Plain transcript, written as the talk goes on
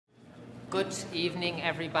Good evening,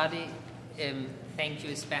 everybody. Thank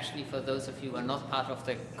you especially for those of you who are not part of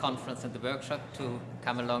the conference and the workshop to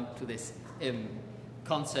come along to this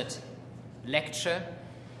concert lecture.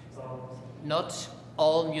 Not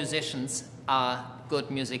all musicians are good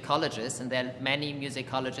musicologists, and there are many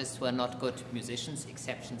musicologists who are not good musicians,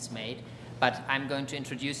 exceptions made. But I'm going to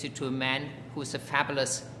introduce you to a man who's a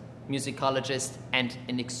fabulous musicologist and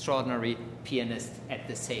an extraordinary pianist at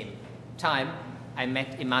the same time. I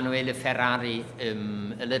met Emanuele Ferrari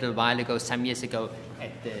a little while ago, some years ago,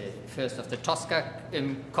 at the first of the Tosca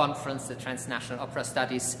conference, the Transnational Opera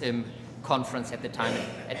Studies conference at the time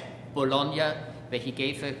at Bologna, where he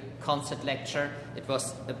gave a concert lecture. It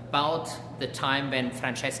was about the time when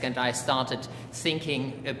Francesca and I started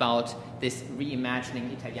thinking about this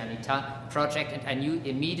reimagining Italianità project, and I knew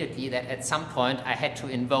immediately that at some point I had to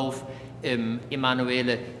involve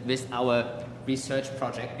Emanuele with our research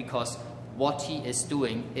project, because what he is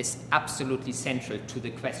doing is absolutely central to the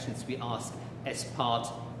questions we ask as part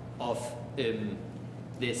of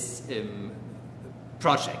this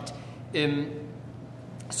project.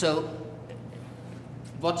 So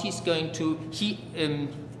what he's going to,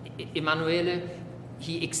 Emanuele,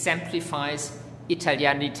 he exemplifies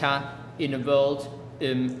Italianità in a world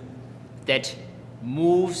that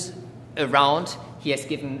moves around. He has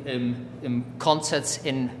given concerts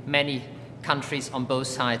in many countries on both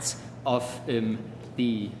sides of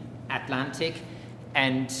the Atlantic,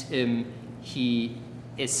 and he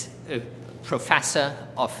is a professor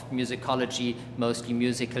of musicology, mostly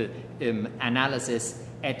musical analysis,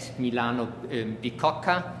 at Milano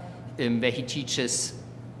Bicocca, where he teaches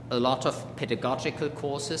a lot of pedagogical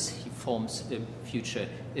courses. He forms future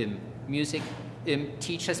music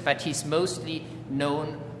teachers, but he's mostly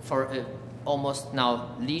known for a almost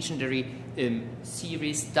now legendary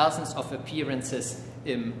series, dozens of appearances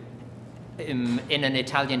in an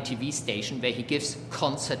Italian TV station, where he gives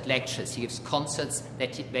concert lectures. He gives concerts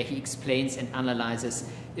where he explains and analyzes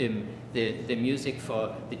the music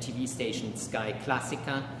for the TV station Sky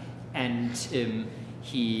Classica, and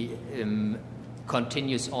he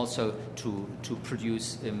continues also to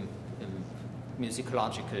produce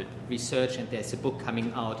musicological research, and there's a book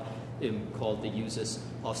coming out called The Uses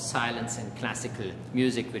of Silence in Classical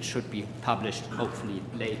Music, which should be published hopefully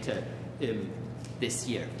later this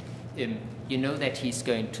year. You know that he's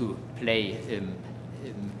going to play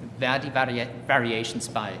Verdi variations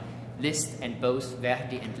by Liszt, and both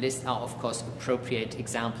Verdi and Liszt are, of course, appropriate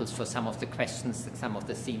examples for some of the questions, some of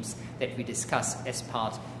the themes that we discuss as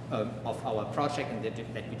part of our project and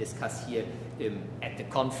that we discuss here at the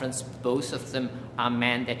conference. Both of them are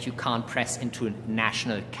men that you can't press into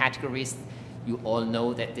national categories. You all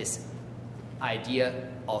know that this idea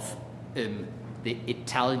of the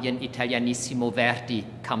Italianissimo Verdi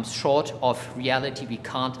comes short of reality. We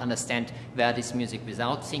can't understand Verdi's music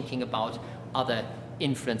without thinking about other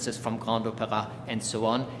influences from Grand Opera and so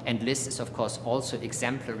on. And Liszt is, of course, also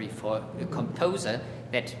exemplary for a composer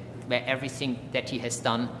where everything that he has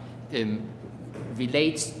done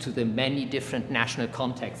relates to the many different national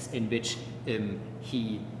contexts in which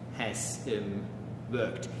he has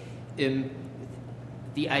worked.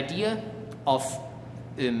 The idea of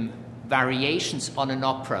variations on an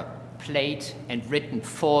opera played and written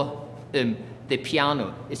for the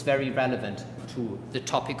piano is very relevant to the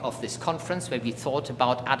topic of this conference, where we thought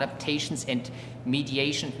about adaptations and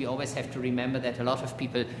mediation. We always have to remember that a lot of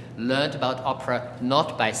people learned about opera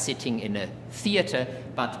not by sitting in a theater,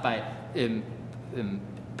 but by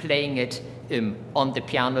playing it on the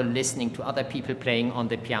piano, listening to other people playing on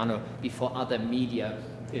the piano before other media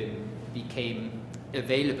became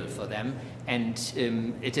available for them. And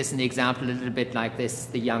it is an example a little bit like this,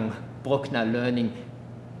 the young Bruckner learning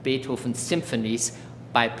Beethoven's symphonies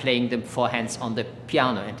by playing them four hands on the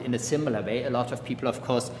piano. And in a similar way, a lot of people, of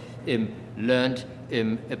course, learned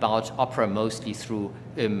about opera mostly through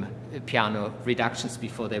piano reductions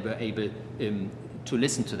before they were able to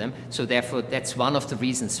listen to them. So therefore, that's one of the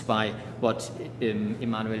reasons why what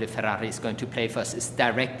Emanuele Ferrari is going to play for us is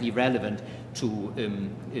directly relevant to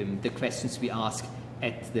the questions we ask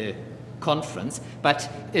at the conference. But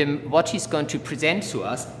what he's going to present to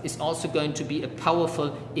us is also going to be a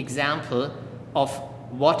powerful example of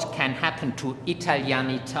what can happen to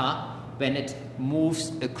Italianità when it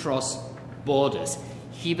moves across borders.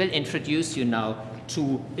 He will introduce you now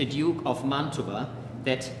to a Duke of Mantua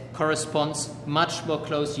that corresponds much more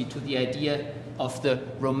closely to the idea of the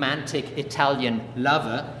romantic Italian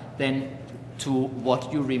lover than to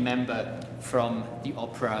what you remember from the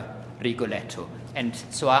opera Rigoletto. And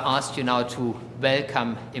so I ask you now to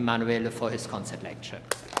welcome Emanuele for his concert lecture.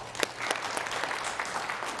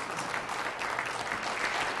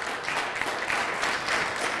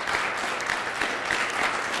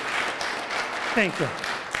 Thank you.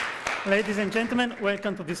 Ladies and gentlemen,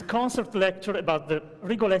 welcome to this concert lecture about the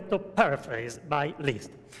Rigoletto Paraphrase by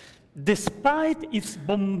Liszt. Despite its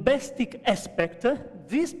bombastic aspect,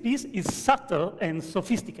 this piece is subtle and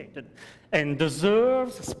sophisticated and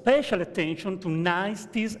deserves special attention to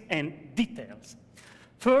niceties and details.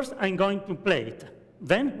 First, I'm going to play it.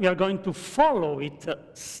 Then we are going to follow it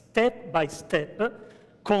step by step,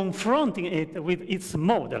 confronting it with its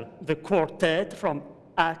model, the quartet from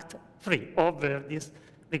Act 3 of Verdi's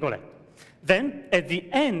Rigoletto. Then, at the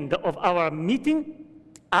end of our meeting,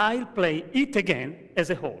 I'll play it again as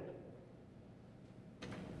a whole.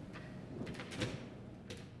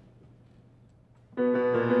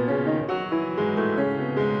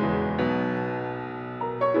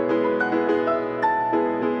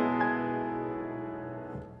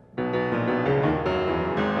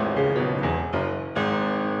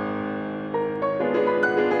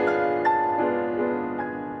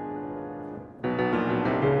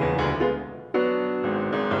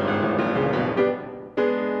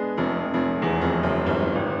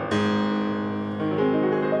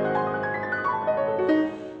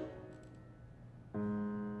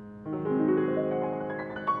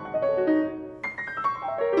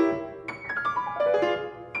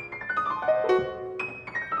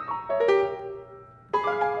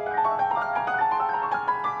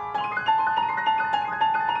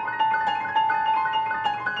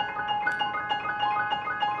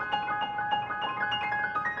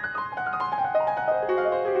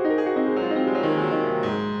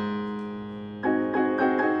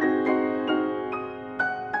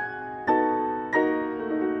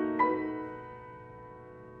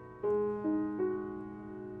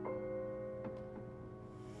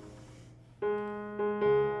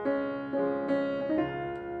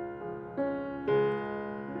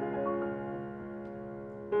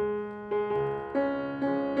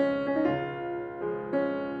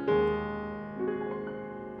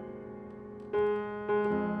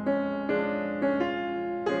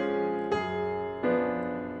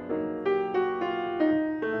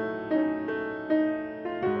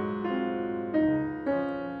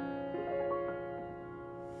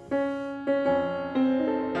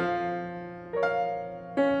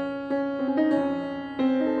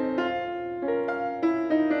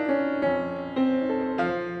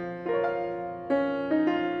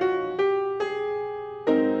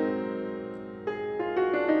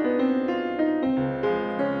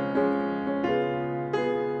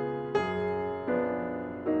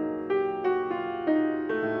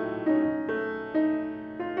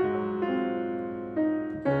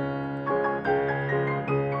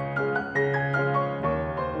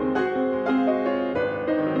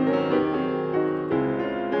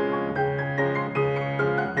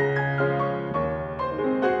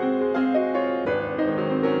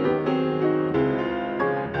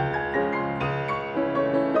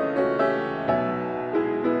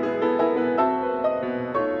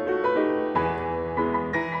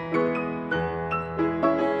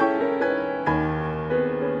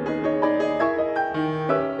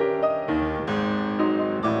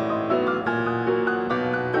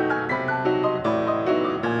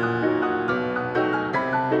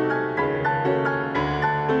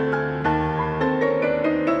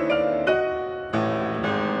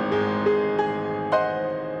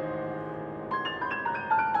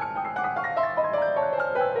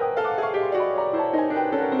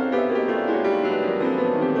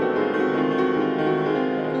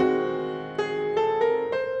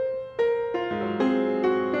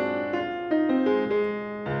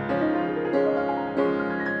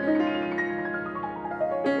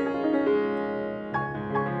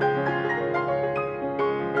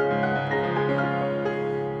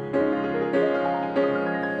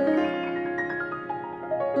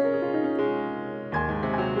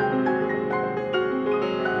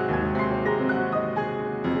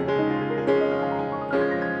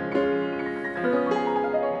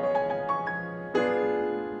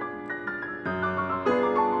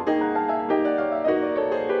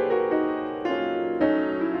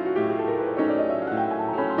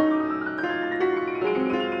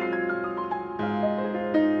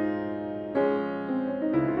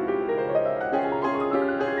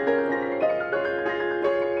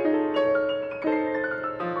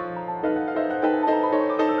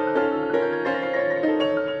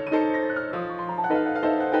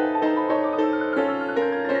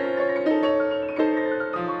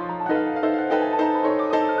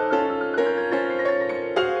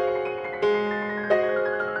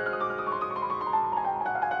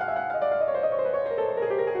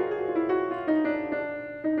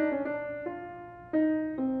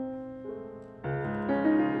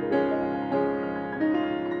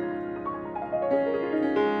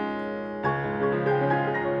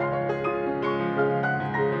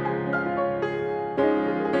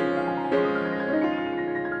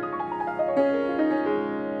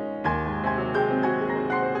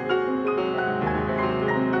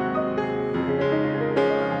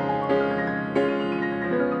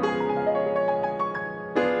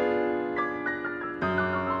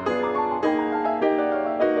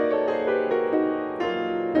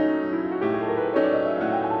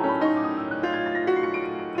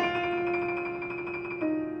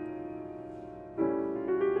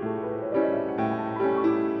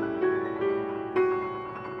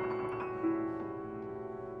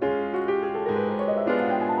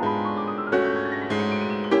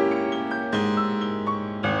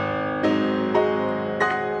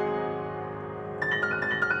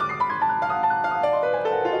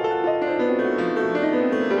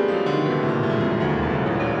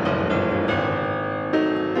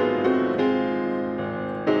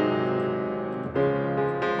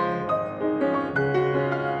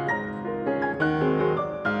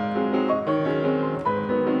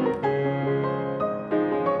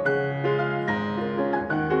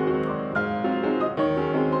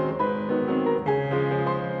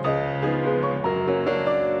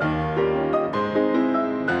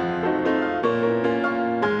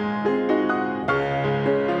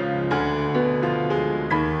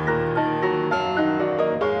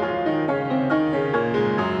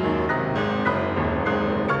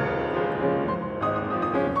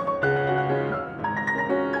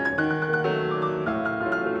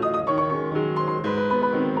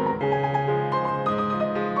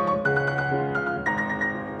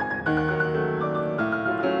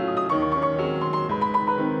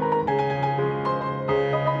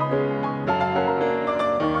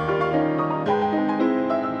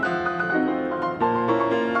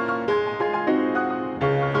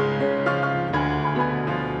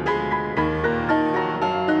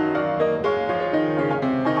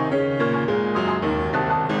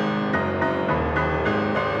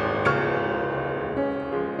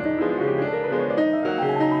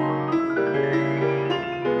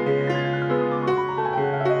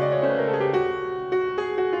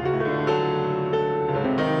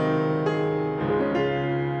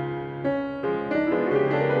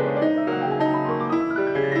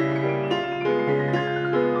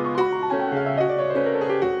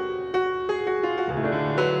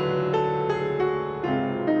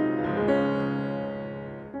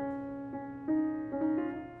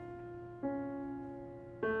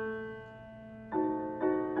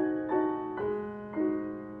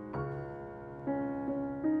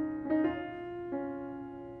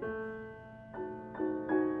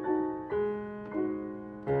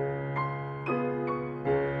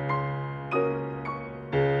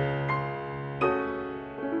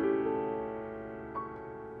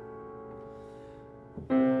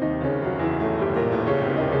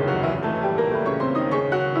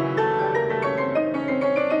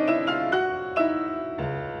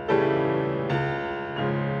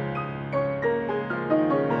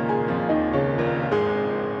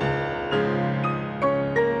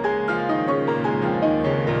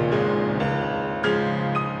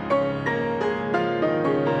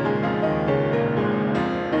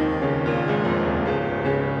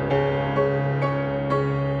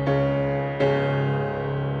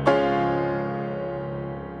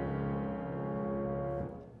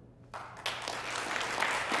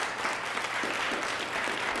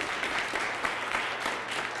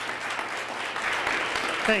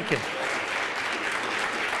 Thank you.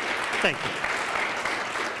 Thank you.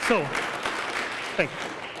 So, thank you.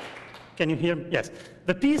 Can you hear me? Yes.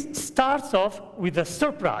 The piece starts off with a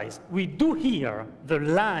surprise. We do hear the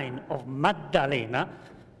line of Maddalena,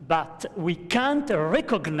 but we can't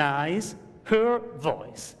recognize her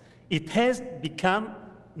voice. It has become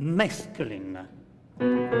masculine.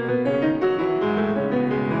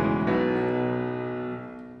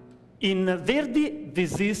 In Verdi,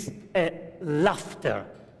 this is a laughter.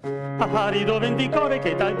 Rido vendicore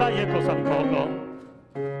che dai vai e cosa un poco.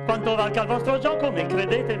 Quanto valga il vostro gioco, me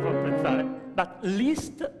credete può pensare. But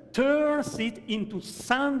Liszt turns it into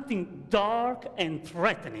something dark and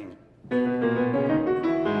threatening.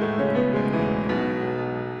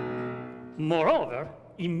 Moreover,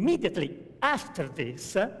 immediately after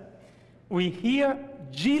this, we hear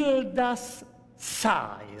Gilda's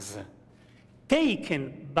sighs,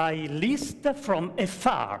 taken by Liszt from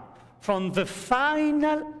afar, from the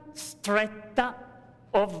final stretta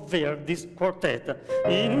of Verdi's quartet.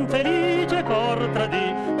 Infelice cor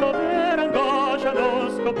tradito, per angoscia lo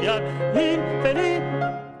scoppiar,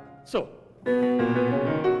 infelice. So,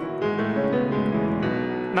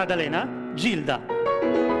 Maddalena, Gilda.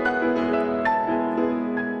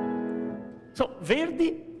 So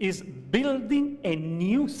Verdi is building a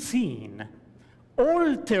new scene,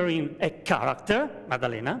 altering a character,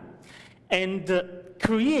 Maddalena, and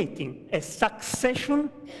creating a succession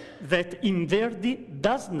that in Verdi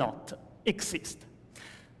does not exist.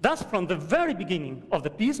 Thus, from the very beginning of the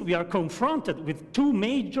piece, we are confronted with two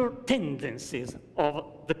major tendencies of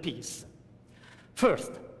the piece.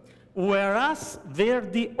 First, whereas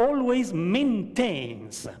Verdi always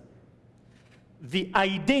maintains the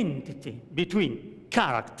identity between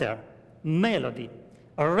character, melody,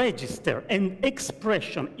 register, and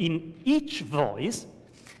expression in each voice,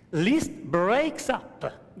 Liszt breaks up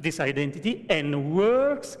this identity and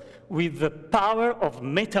works with the power of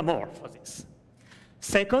metamorphosis.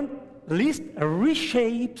 Second, Liszt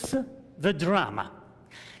reshapes the drama.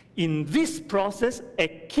 In this process, a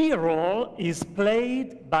key role is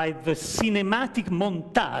played by the cinematic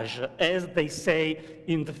montage, as they say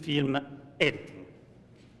in the film editing.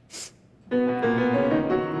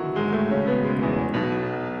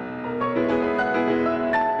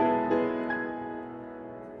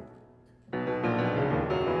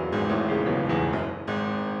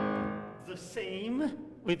 The same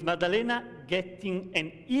with Maddalena getting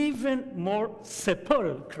an even more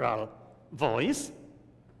sepulchral voice.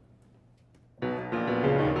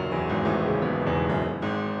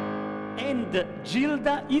 And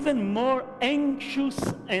Gilda even more anxious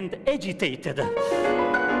and agitated.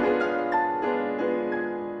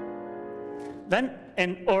 Then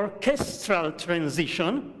an orchestral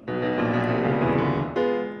transition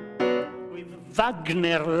with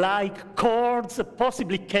Wagner-like chords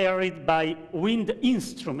possibly carried by wind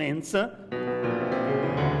instruments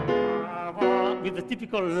with the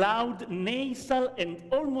typical loud, nasal, and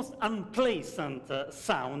almost unpleasant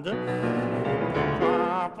sound.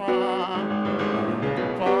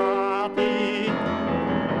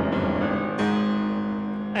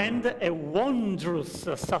 And a wondrous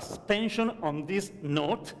suspension on this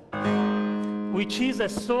note, which is a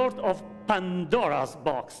sort of Pandora's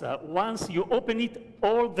box. Once you open it,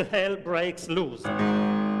 all the hell breaks loose.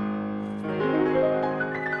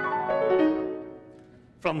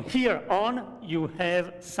 From here on, you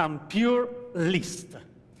have some pure Liszt.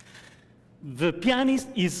 The pianist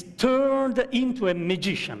is turned into a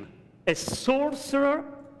magician, a sorcerer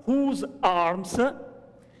whose arms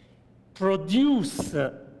produce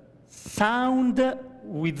sound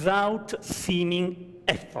without seeming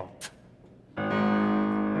effort.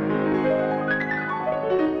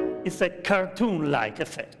 It's a cartoon-like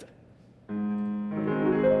effect.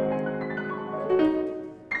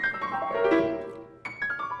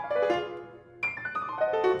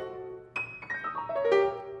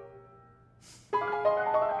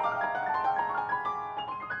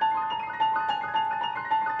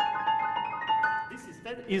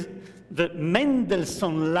 Is the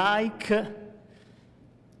Mendelssohn-like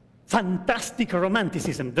fantastic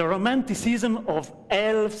romanticism, the romanticism of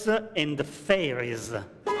elves and fairies.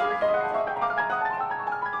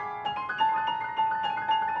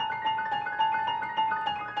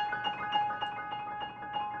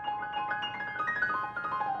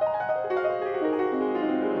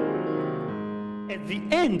 At the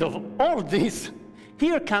end of all this,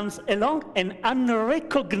 here comes along an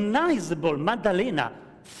unrecognizable Maddalena,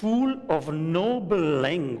 full of noble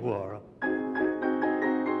languor.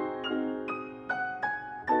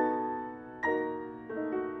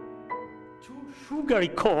 Two sugary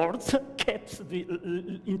chords caps the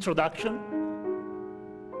introduction.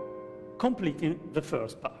 completing the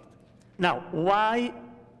first part. Now, why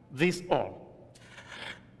this all?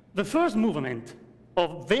 The first movement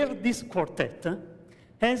of Verdi's quartet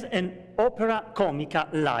has an opera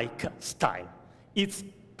comica-like style. It's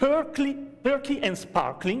perky and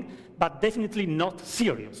sparkling, but definitely not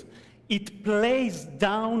serious. It plays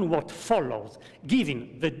down what follows,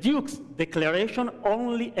 giving the Duke's declaration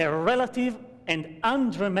only a relative and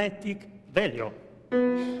undramatic value.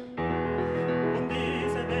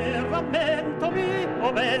 Rammentomi,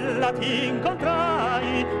 o bella, ti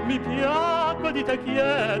incontrai, mi piacque di te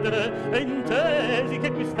chiedere, e intesi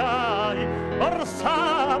che qui stai. Or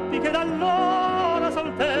sappi che da allora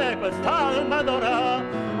sol te quest'alma adora.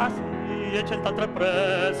 Ah sì, e cent'altre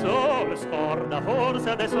preso, le scorda forse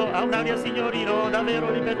adesso ha un'aria signorino davvero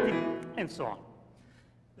libertino, and so on.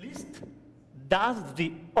 Liszt does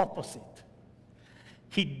the opposite.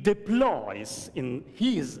 He deploys in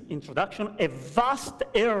his introduction a vast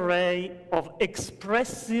array of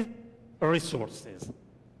expressive resources.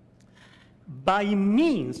 By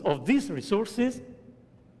means of these resources,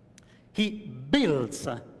 he builds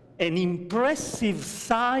an impressive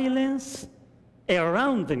silence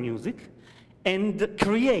around the music and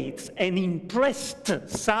creates an impressed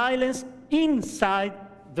silence inside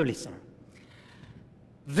the listener.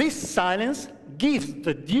 This silence gives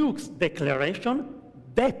the Duke's declaration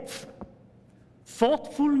depth,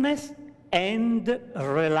 thoughtfulness, and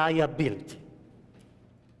reliability.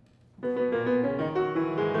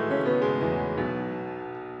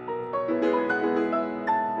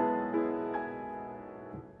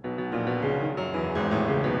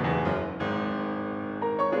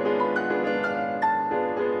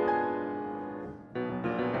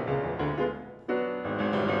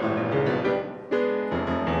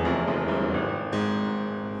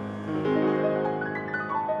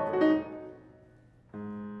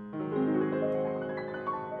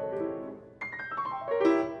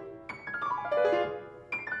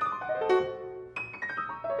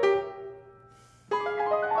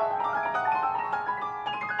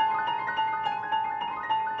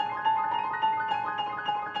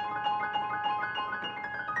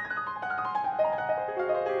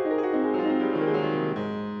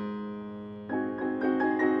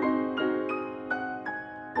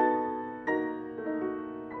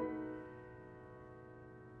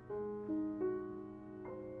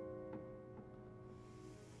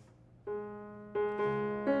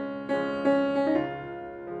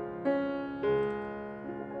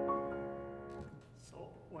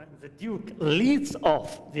 The Duke leads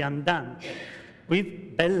off the Andante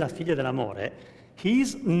with Bella figlia dell'amore.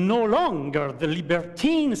 He's no longer the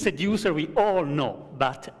libertine seducer we all know,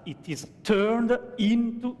 but it is turned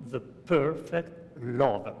into the perfect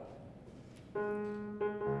lover.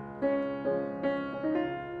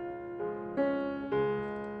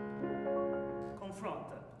 Confront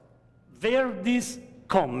Verdi's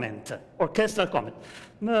comment, orchestral comment.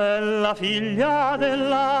 Bella figlia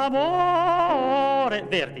dell'amore,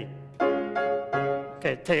 Verdi.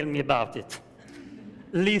 Okay, tell me about it.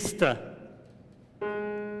 Liszt.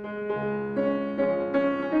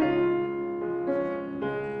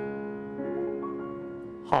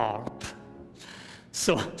 Harp.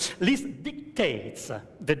 So, Liszt dictates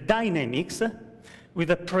the dynamics with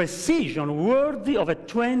a precision worthy of a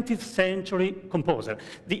 20th century composer.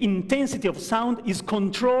 The intensity of sound is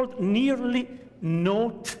controlled nearly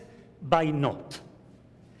note by note.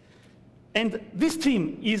 And this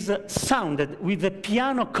theme is sounded with a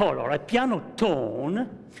piano color, a piano tone,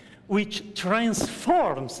 which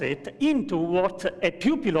transforms it into what a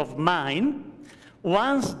pupil of mine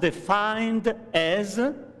once defined as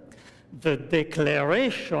the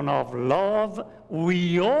declaration of love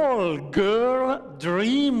we all, girl,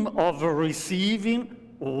 dream of receiving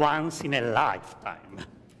once in a lifetime.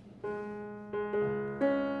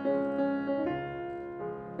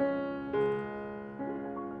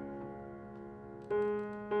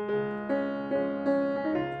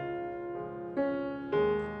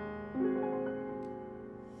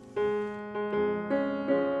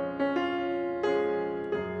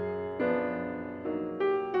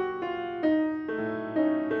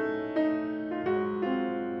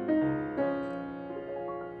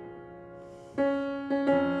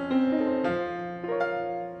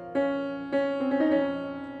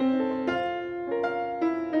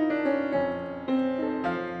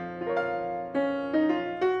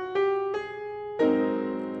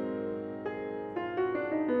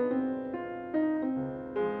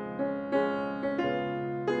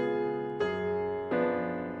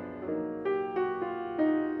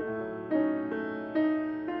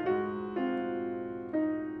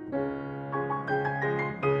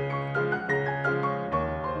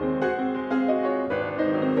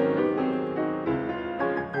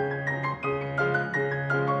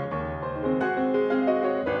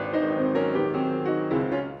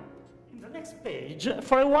 stage,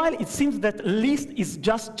 for a while it seems that Liszt is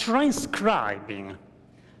just transcribing.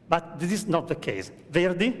 But this is not the case.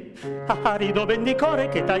 Verdi? Ah, rido ben di core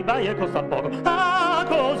che tai bai e costa poco. Ah,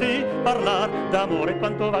 così parlar d'amore,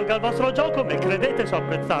 quanto valga il vostro gioco, me credete so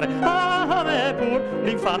apprezzare. Ah, me pur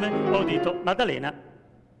l'infame udito. Maddalena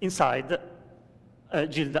inside,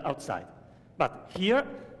 Gilda outside. But here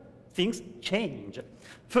things change.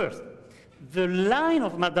 First, the line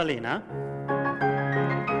of Maddalena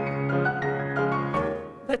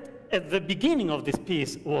that at the beginning of this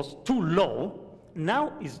piece was too low,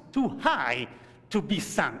 now is too high to be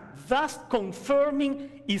sung, thus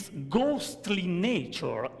confirming its ghostly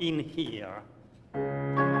nature in here. And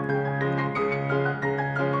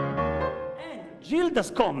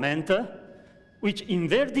Gilda's comment, which in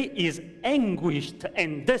Verdi is anguished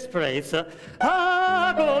and desperate,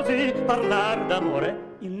 ah, così parlar d'amore,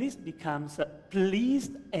 in Liszt becomes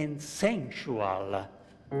pleased and sensual.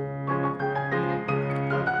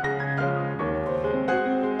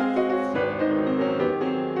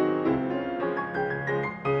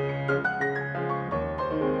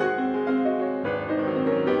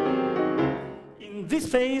 In this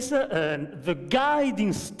phase, the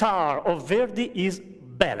guiding star of Verdi is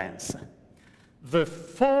balance. The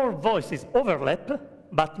four voices overlap,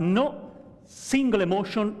 but no single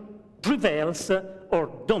emotion prevails or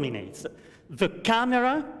dominates. The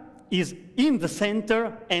camera is in the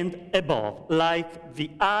center and above, like the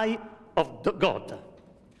eye of the God.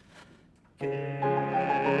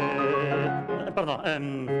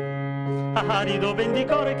 Ah, rido ben di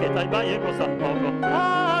core che tai bai e costa poco.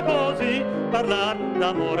 Ah, così parlar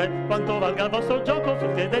d'amore, quanto valga il vostro gioco, se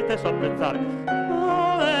credete so apprezzare.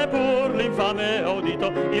 Ah, e pur l'infame udito,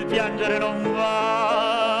 il piangere non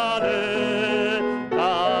vale.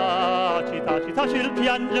 Taci, taci, taci, il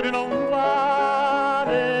piangere non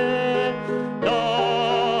vale.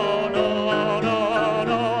 No, no, no,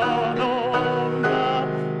 no, no,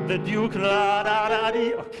 the Duke, la, la, la,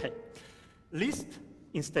 di. Okay. Liszt,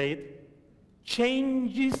 instead,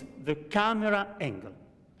 changes the camera angle.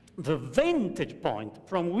 The vantage point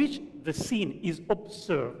from which the scene is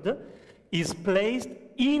observed is placed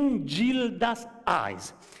in Gilda's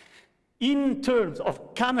eyes. In terms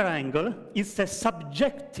of camera angle, it's a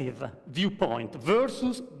subjective viewpoint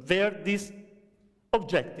versus Verdi's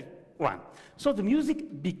objective one. So the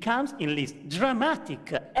music becomes, in Liszt,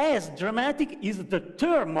 dramatic. As dramatic is the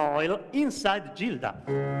turmoil inside Gilda.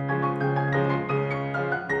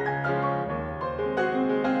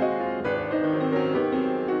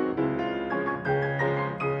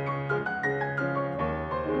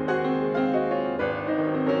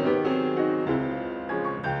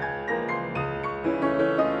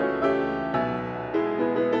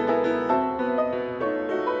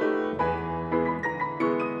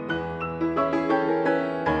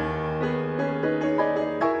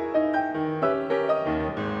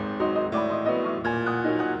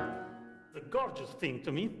 Thing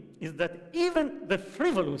to me is that even the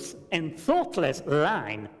frivolous and thoughtless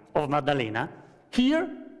line of Maddalena here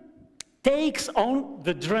takes on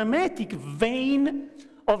the dramatic vein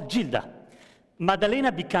of Gilda.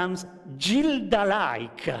 Maddalena becomes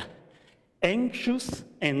Gilda-like, anxious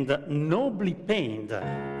and nobly pained.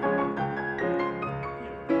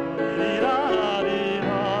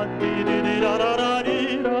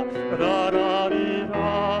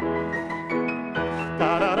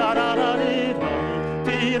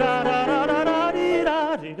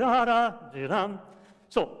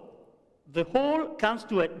 So, the whole comes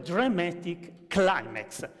to a dramatic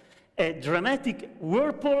climax, a dramatic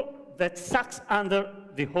whirlpool that sucks under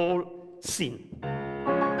the whole scene.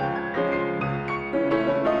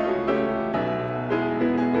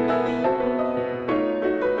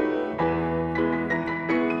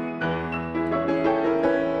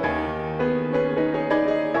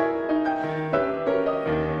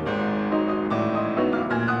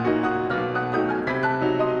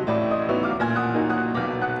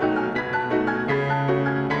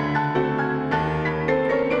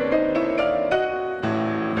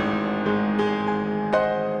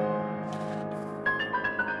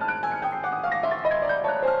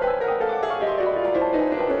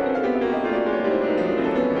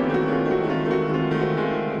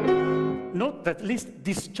 That Liszt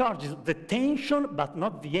discharges the tension but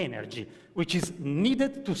not the energy, which is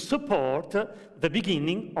needed to support the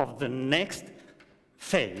beginning of the next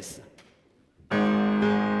phase. The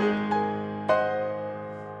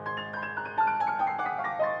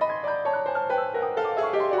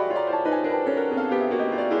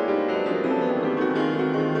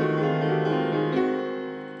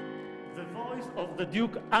voice of the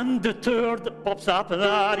Duke, undeterred, pops up.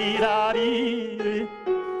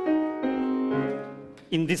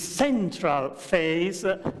 in this central phase,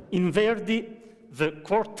 in Verdi, the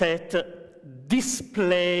quartet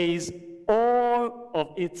displays all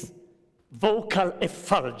of its vocal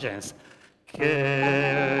effulgence. Che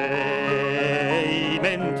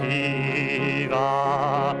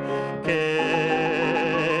inventiva,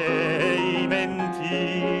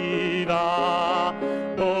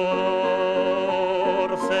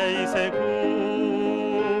 or sei sicura.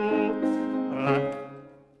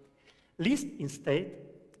 Liszt instead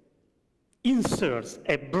inserts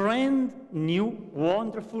a brand new,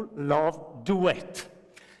 wonderful love duet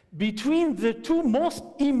between the two most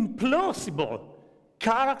implausible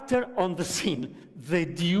characters on the scene, the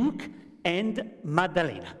Duke and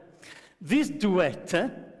Maddalena. This duet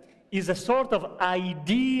is a sort of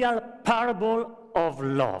ideal parable of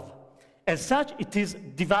love. As such, it is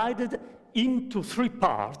divided into three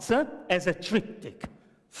parts as a triptych: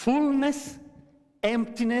 fullness,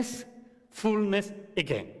 emptiness, fullness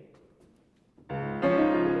again.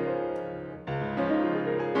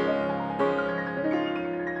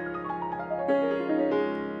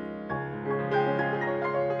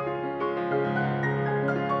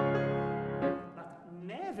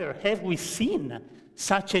 Have we seen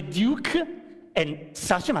such a Duke and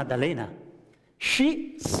such a Maddalena?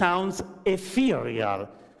 She sounds ethereal,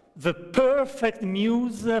 the perfect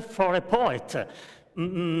muse for a poet,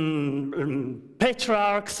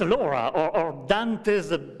 Petrarch's Laura or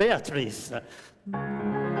Dante's Beatrice.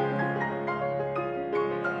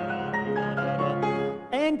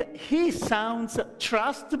 And he sounds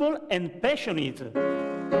trustable and passionate.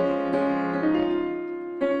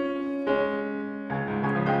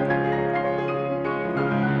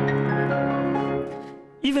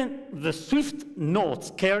 Even the swift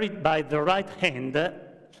notes carried by the right hand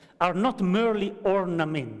are not merely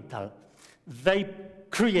ornamental. They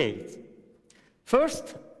create,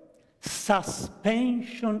 first,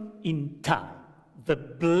 suspension in time, the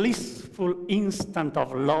blissful instant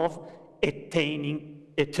of love attaining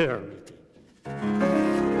eternity.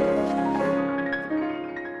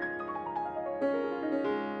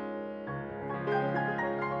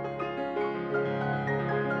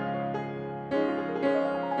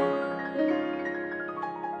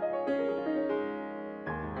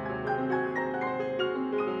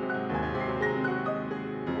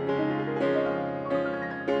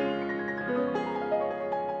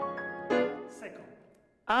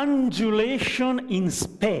 Undulation in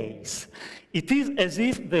space. It is as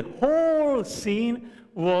if the whole scene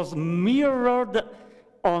was mirrored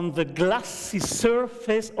on the glassy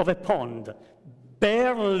surface of a pond,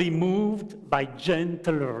 barely moved by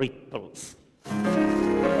gentle ripples.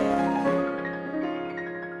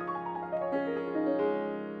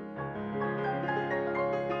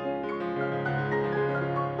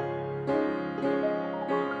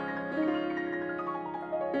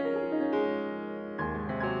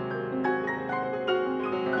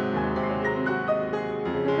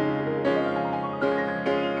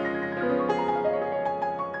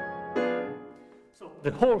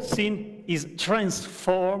 The whole scene is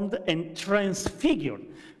transformed and transfigured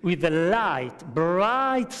with a light,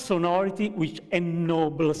 bright sonority which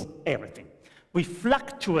ennobles everything. We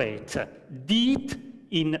fluctuate deep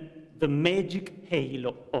in the magic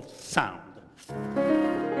halo of sound.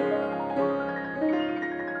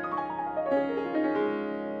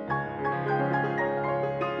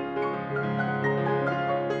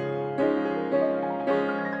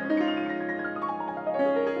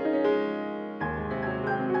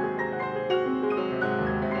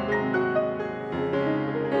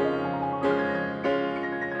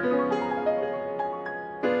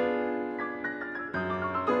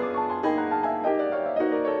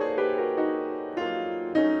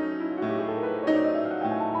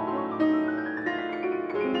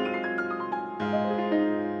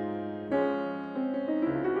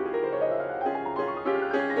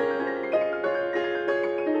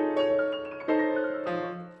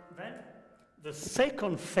 The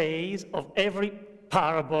second phase of every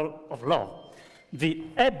parable of love. The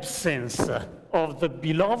absence of the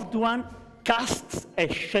beloved one casts a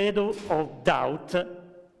shadow of doubt,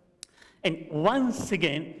 and once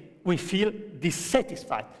again we feel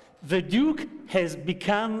dissatisfied. The Duke has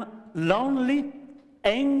become lonely,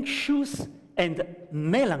 anxious, and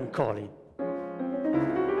melancholy.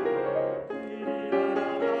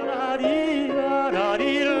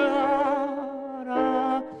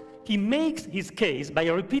 He makes his case by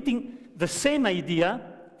repeating the same idea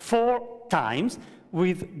 4 times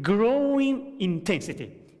with growing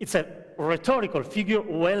intensity. It's a rhetorical figure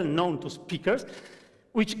well known to speakers,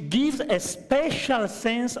 which gives a special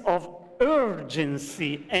sense of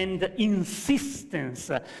urgency and insistence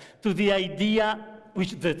to the idea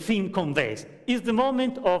which the theme conveys. Is the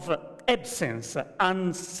moment of absence,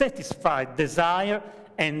 unsatisfied desire,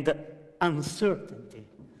 and uncertainty.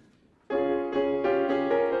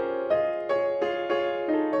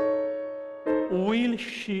 Will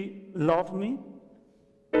she love me?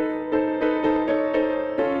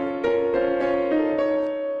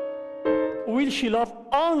 Will she love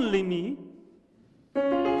only me?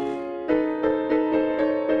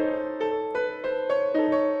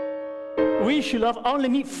 Will she love only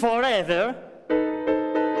me forever?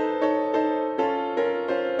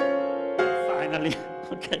 Finally,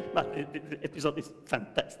 okay, but the episode is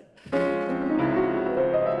fantastic.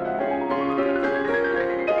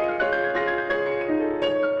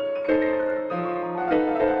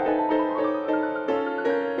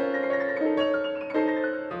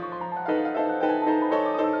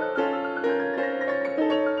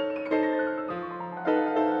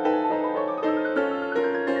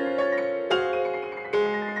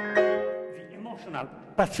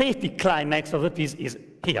 Pathetic climax of the piece is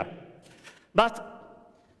here. But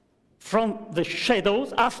from the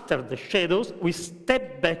shadows, after the shadows, we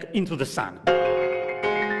step back into the sun.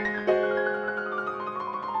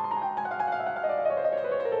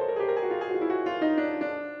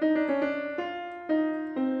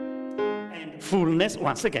 And fullness,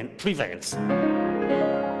 once again, prevails.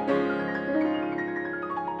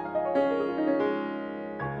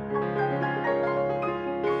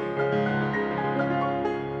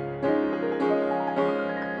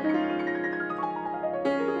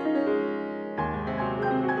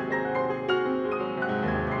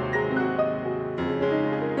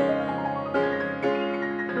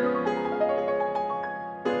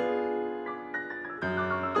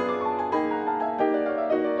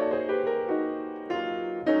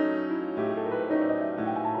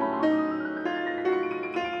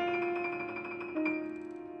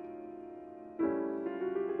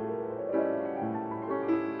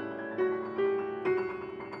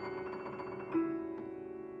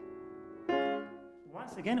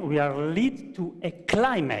 Once again, we are led to a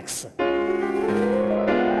climax.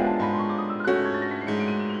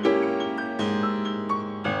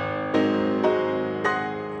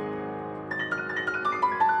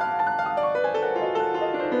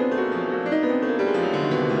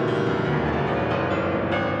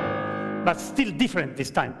 But still different this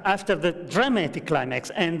time. After the dramatic climax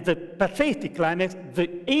and the pathetic climax, the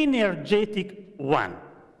energetic one.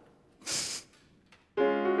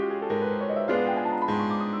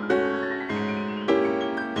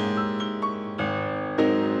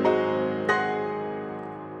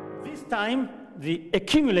 Time, the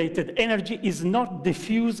accumulated energy is not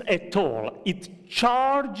diffuse at all. It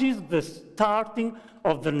charges the starting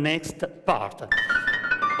of the next part.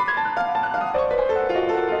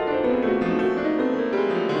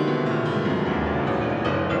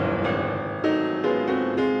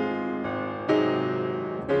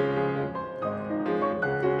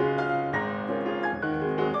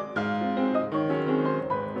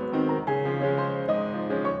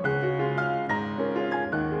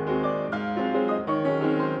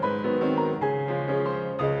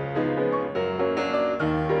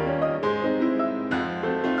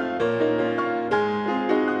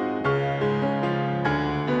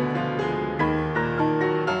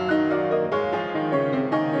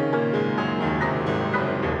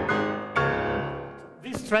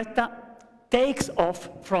 Stretta takes off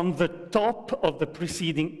from the top of the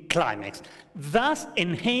preceding climax, thus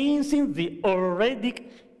enhancing the already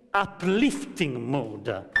uplifting mood.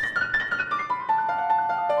 At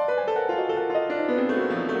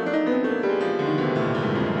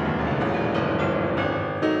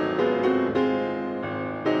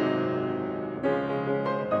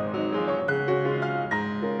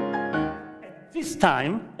this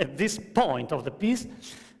time, at this point of the piece,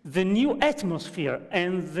 the new atmosphere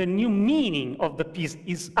and the new meaning of the piece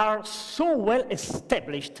are so well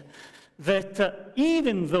established that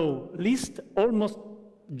even though Liszt almost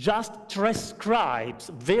just transcribes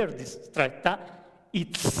Verdi's stretta,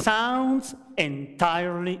 it sounds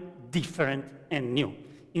entirely different and new.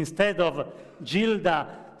 Instead of Gilda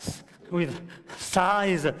with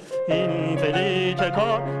sighs, infelice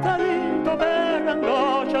cor, salito per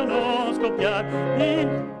angoscia non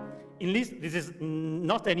scoppiar. In Liszt, this is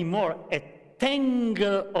not anymore a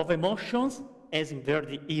tangle of emotions, as in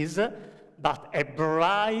Verdi is, but a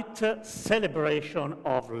bright celebration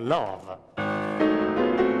of love.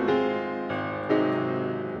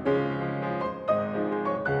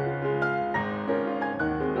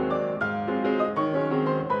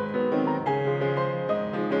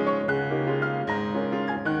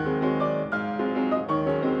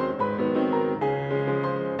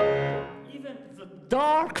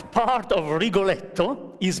 dark part of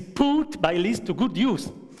Rigoletto is put by Liszt to good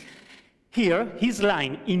use. Here, his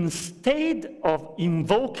line, instead of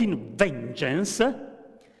invoking vengeance,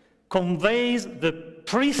 conveys the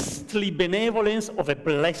priestly benevolence of a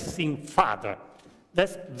blessing father.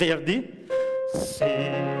 That's Verdi. Si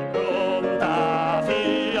pronta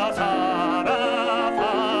fia sarà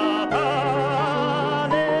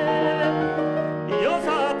fatale, io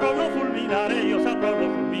saprò lo fulminare, io saprò lo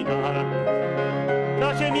fulminare.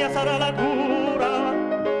 Tace mia sarà la cura,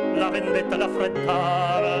 la vendetta da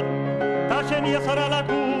affrettare. Tace mia sarà la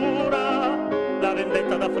cura, la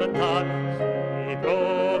vendetta da affrettare. Si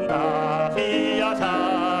pronta fia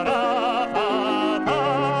sarà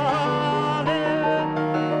fatale,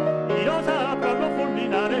 io saprò lo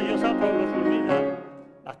fulminare, io saprò lo fulminare.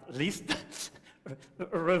 At least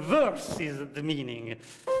reverses the meaning.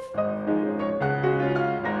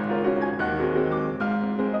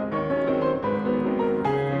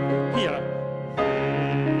 Here.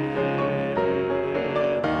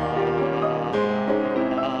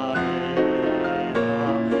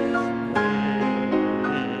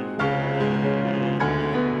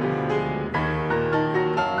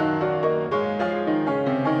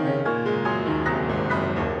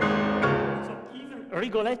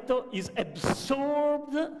 Rigoletto is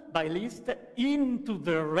absorbed by Liszt into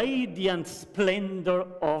the radiant splendor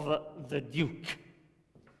of the Duke.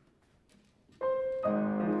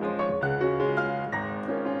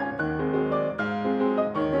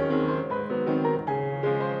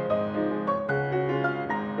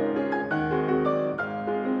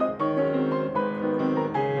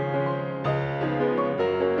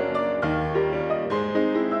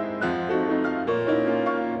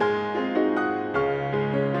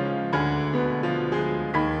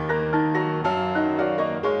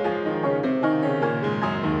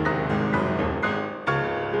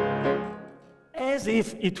 As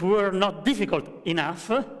if it were not difficult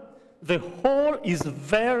enough, the whole is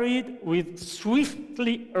varied with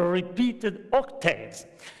swiftly repeated octaves,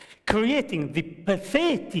 creating the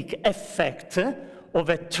pathetic effect of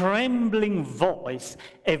a trembling voice,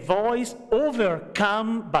 a voice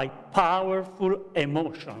overcome by powerful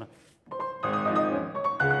emotion.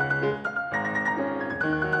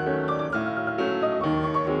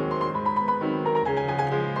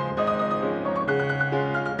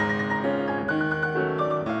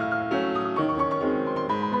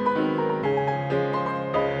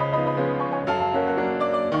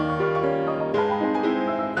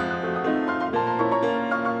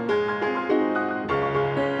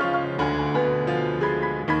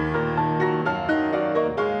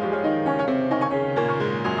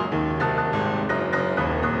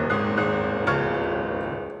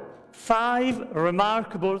 Five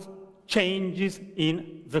remarkable changes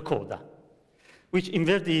in the coda, which in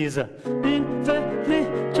Verdi is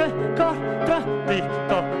infelice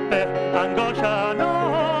contradditto per angoscia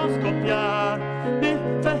non scoppiar.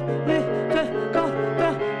 Infelice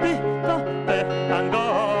contradditto per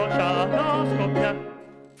angoscia non scoppiar.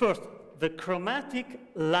 First, the chromatic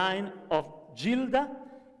line of Gilda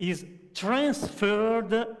is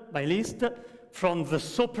transferred by Liszt from the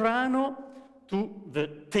soprano to the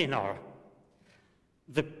tenor.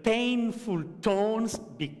 The painful tones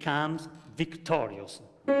becomes victorious.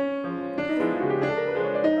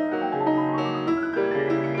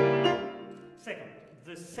 Second,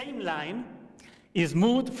 the same line is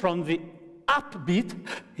moved from the upbeat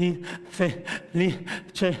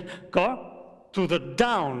to the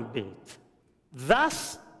downbeat,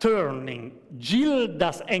 thus turning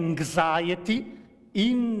Gilda's anxiety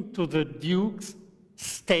into the Duke's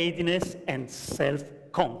steadiness and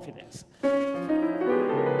self-confidence.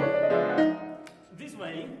 This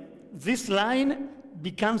way, this line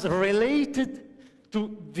becomes related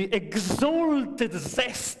to the exalted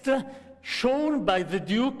zest shown by the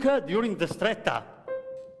Duke during the stretta.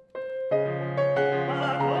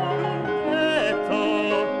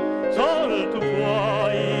 Sol tu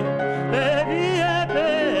puoi le mie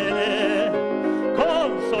pene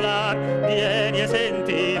consolar, vieni e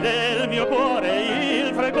senti del mio cuore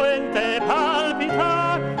il frequente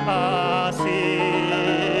palpitar, ah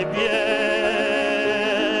sì, vieni.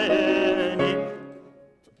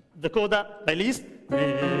 The coda by Liszt.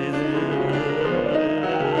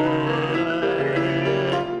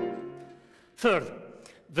 Third,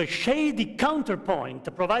 the shady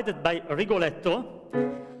counterpoint provided by Rigoletto.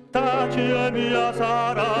 Taci e mia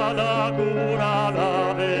sarà la cura,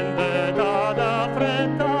 la vendetta da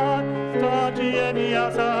affrettar. Taci e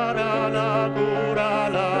mia sarà la cura,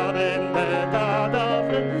 la vendetta da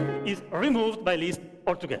affrettar, is removed by Liszt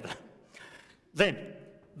altogether. Then,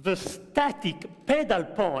 the static pedal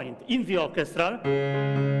point in the orchestra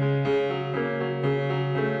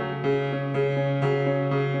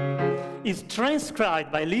is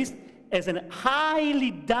transcribed by Liszt as a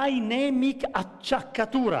highly dynamic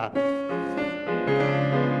acciaccatura.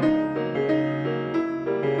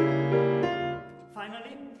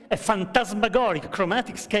 Finally, a phantasmagoric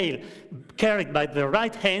chromatic scale carried by the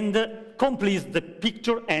right hand completes the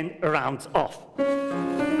picture and rounds off.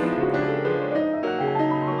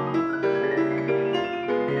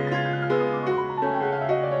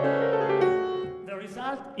 The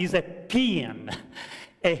result is a paean,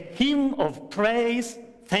 a hymn of praise,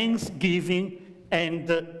 thanksgiving, and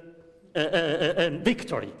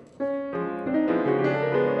victory.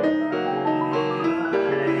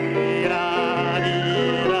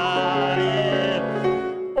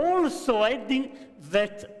 Also adding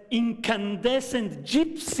that incandescent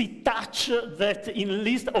gypsy touch that in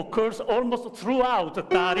Liszt occurs almost throughout the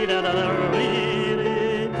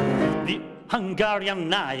Hungarian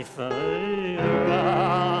knife.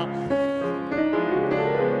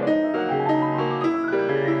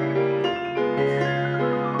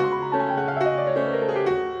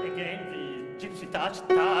 Again, the gypsy touch.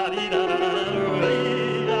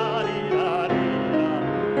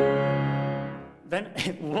 Then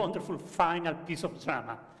a wonderful final piece of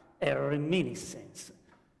drama, a reminiscence.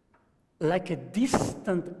 Like a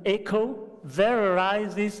distant echo, there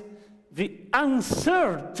arises the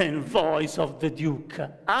uncertain voice of the Duke,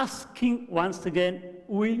 asking once again,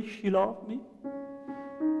 will she love me?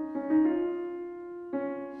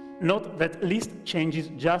 Note that Liszt changes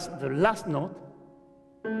just the last note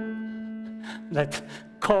that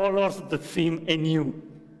colors the theme anew.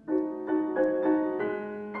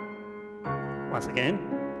 Once again.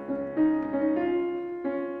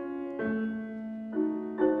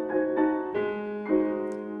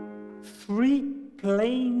 Three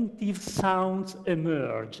plaintive sounds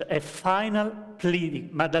emerge, a final pleading.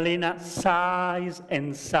 Maddalena sighs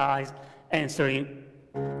and sighs, answering,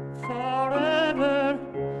 forever,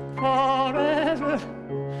 forever.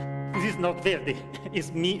 This is not Verdi,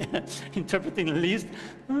 it's me interpreting Liszt.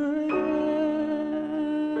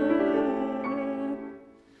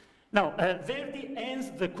 Now, Verdi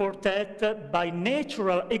ends the quartet by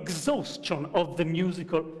natural exhaustion of the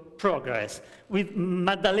musical progress, with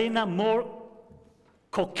Maddalena more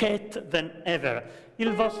coquette than ever.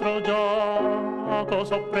 Il vostro gioco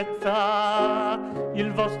so apprezza,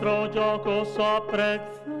 il vostro gioco so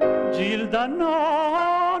apprezza, Gilda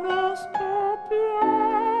non scoppiar.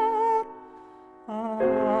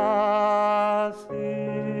 Ah, sì.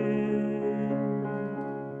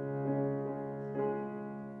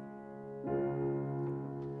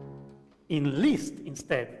 In Liszt,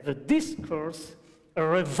 instead, the discourse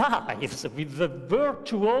revives with the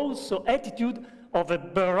virtuoso attitude of a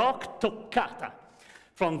Baroque toccata.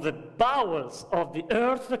 From the bowels of the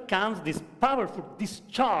earth comes this powerful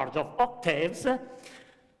discharge of octaves,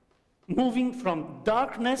 moving from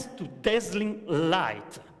darkness to dazzling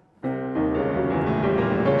light.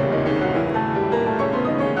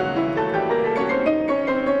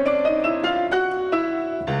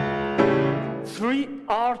 Three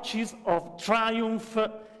arches of triumph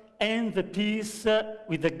end the piece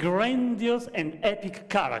with a grandiose and epic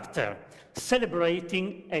character,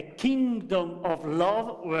 celebrating a kingdom of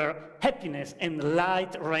love where happiness and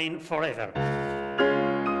light reign forever.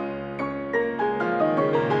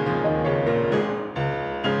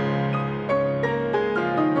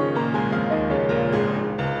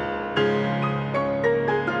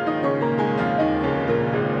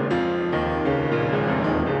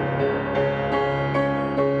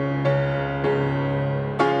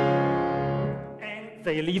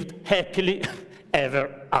 They lived happily ever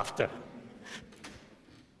after.